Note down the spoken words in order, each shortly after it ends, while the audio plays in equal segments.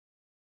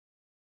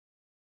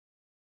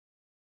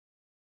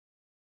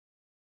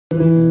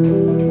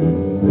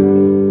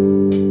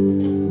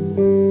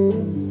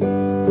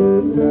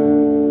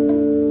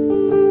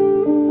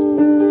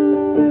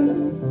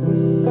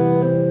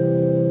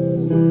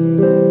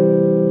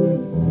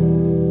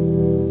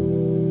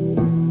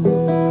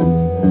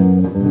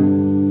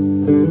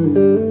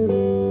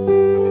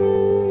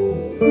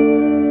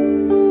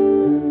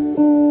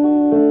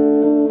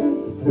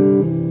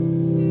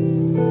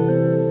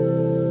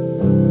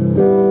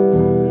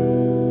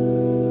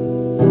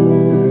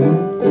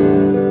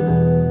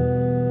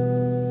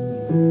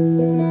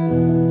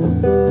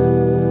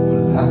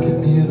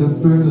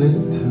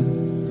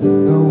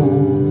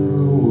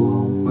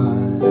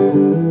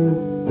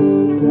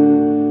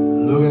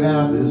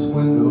out this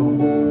window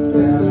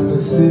down at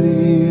the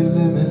city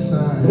limit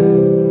sign.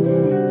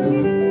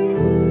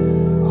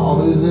 All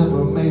this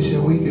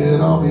information, we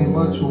could all be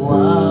much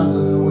wiser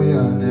than we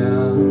are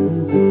now.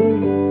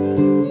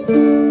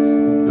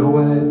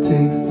 Nobody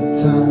takes the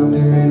time to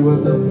read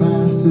what the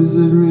masters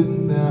had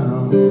written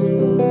down.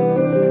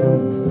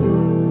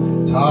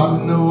 It's hard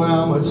to know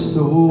how much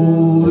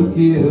soul to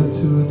give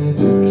to an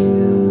injured kid.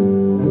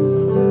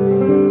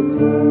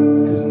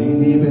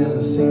 Knee-deep in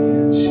a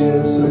sinking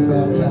ship, so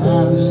bad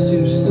time to see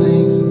who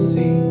sinks and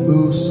see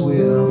who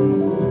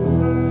swims.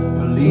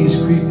 Police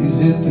creep these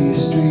empty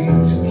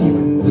streets,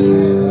 keeping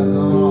tabs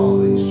on all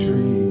these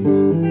trees.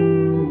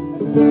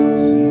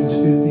 Seems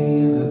 50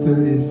 and a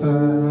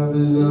 35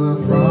 is an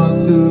affront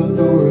to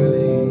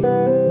authority.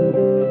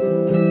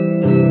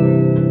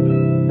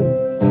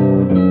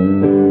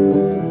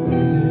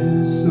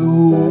 It's so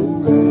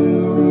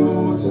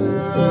railroad time.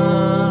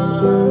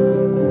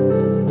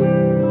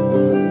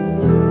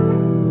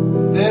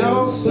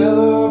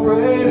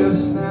 Celebrate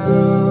us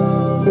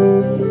now.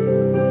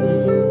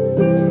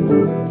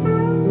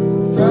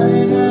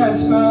 Friday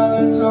night's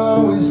violence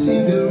always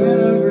seem to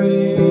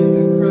integrate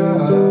the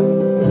crowd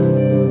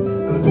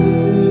of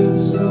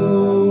this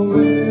old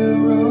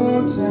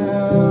railroad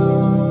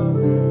town.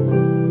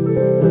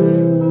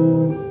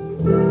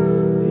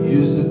 There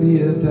used to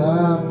be a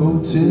dive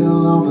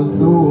motel on the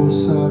north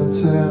side of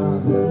town.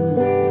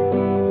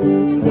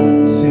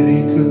 City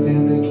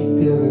condemned to keep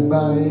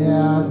everybody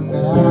out, and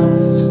now it's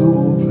the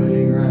school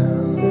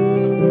playground.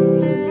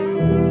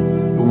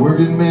 The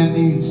working man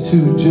needs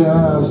 2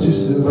 jobs to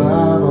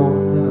survive on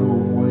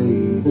minimum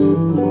wage,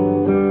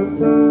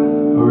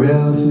 or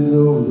else he's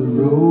over the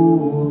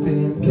road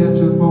paying catch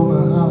up on a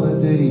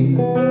holiday.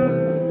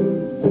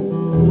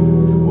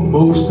 Well,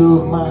 most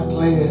of my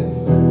class,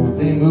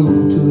 they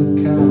moved to the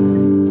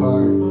concrete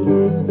park.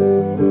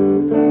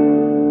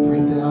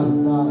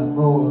 $3,000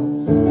 more,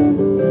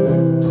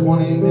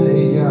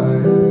 20-minute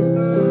yards.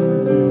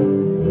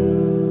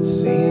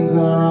 Seems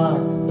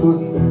ironic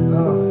putting a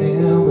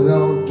hammer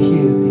on a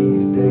kid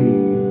these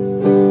days.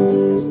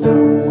 It's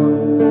tough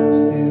motherfuckers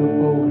still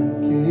bowling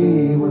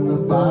gay when the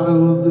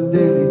bottle's the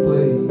daily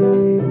play.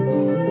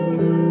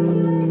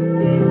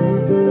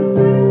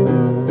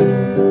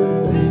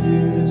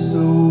 This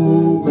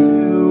old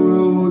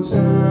railroad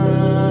time,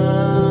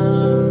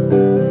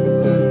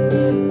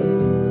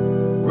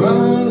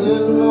 running a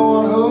little low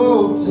on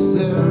hope to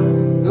sell,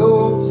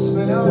 hope to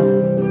smell.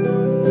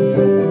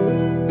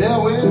 Bear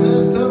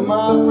witness to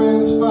my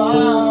friends'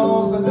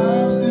 files, but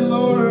I'm still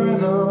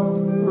ordering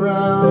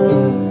around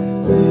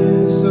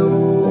this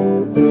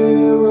old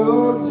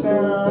railroad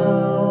town.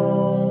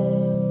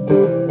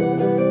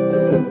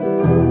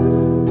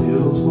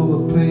 Pills full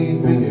of pain,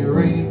 make it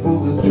rain for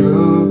the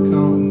drug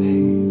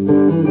companies.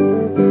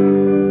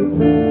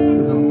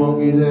 With a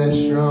monkey that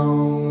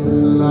strong, it's a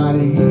lot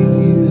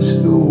easier to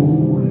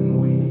scold than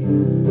weed.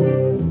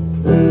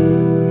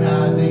 When I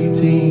was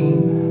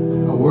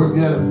 18, I worked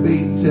at a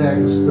bait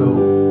tackle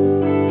store.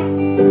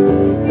 I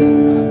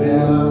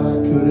doubt I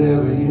could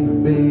ever even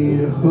be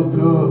to hook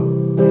up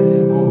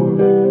anymore.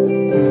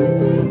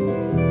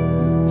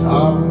 It's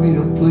hard for me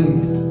to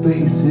place the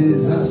faces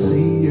I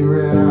see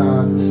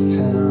around this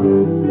town.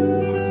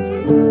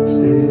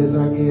 Stares I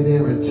get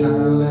in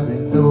return let me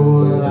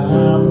know that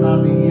I'm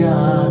not the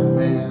odd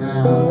man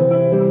out.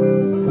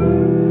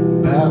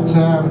 About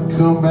time to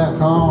come back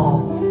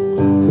home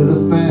to the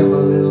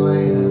family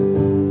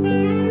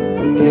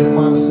land. Give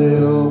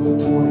myself for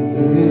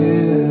 20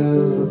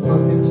 years of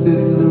fucking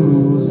steady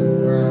losing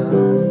ground.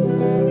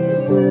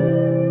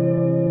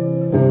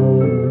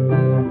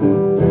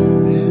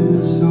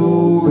 This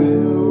old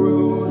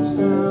railroad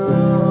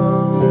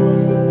town,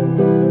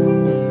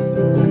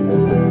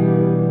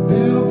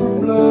 built from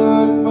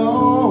blood,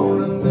 bone,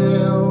 and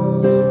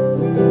nails.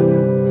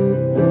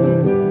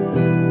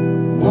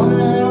 Wonder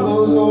how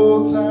those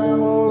old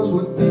timers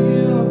would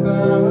feel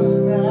about us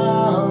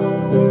now.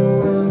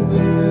 And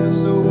this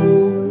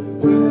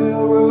old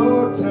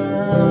railroad town.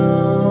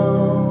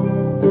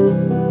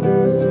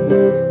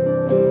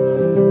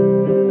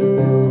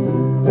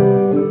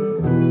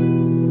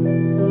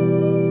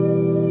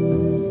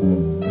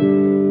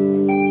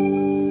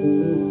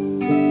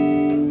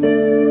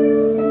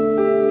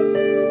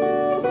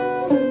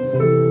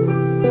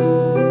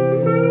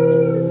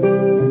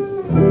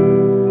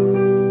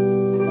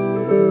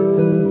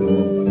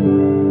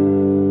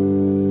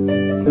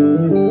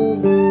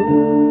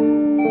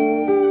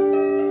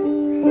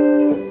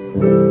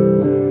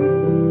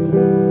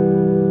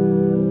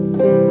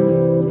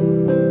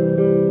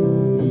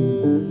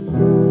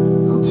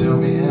 Don't tell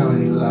me how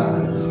many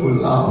lives were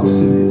lost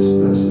to this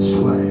business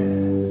plan,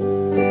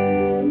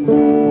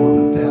 or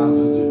the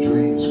thousands of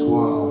dreams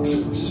squashed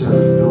from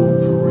selling dope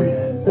for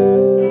rent.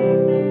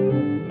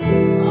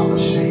 I'm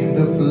ashamed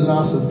of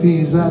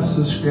philosophies I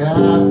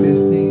subscribed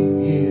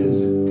 15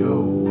 years ago.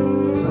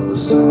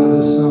 Some of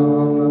the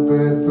song, my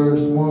very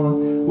first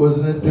one,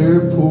 wasn't a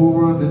dirt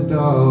poor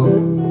underdog.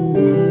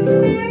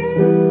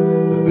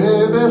 The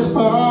very best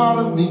part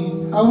of me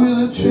I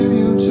will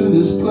attribute to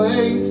this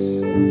place.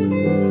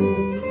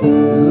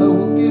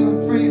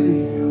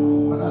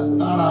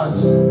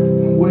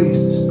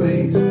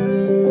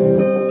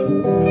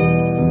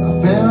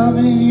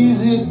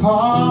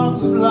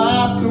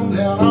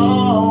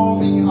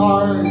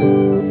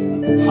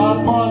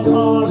 it's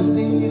all as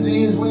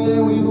easy as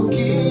when we were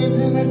kids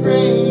in the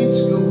grade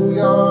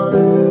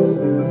schoolyards.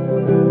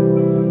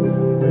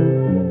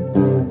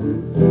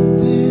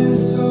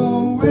 This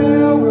old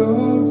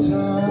railroad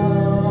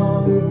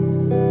town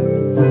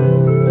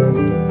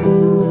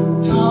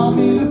taught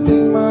me to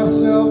pick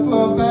myself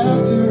up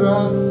after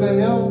I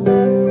failed.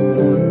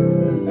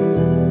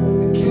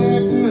 The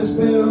character is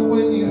built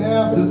when you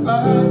have to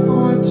fight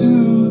for a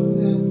tooth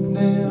and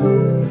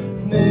nail.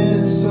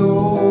 This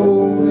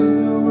old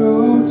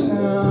railroad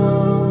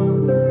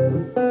town,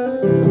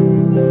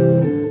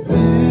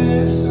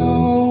 this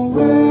old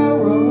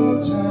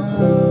railroad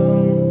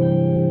town.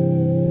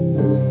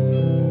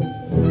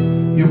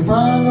 You'll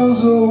find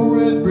those old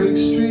red brick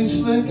streets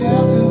slick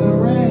after the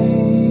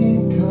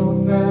rain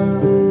come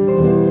down.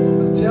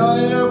 I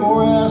tell you, there are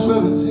more ass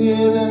weapons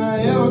here than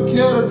I ever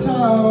care to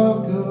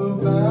talk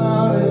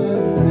about it.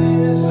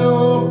 This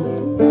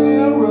old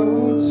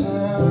railroad town.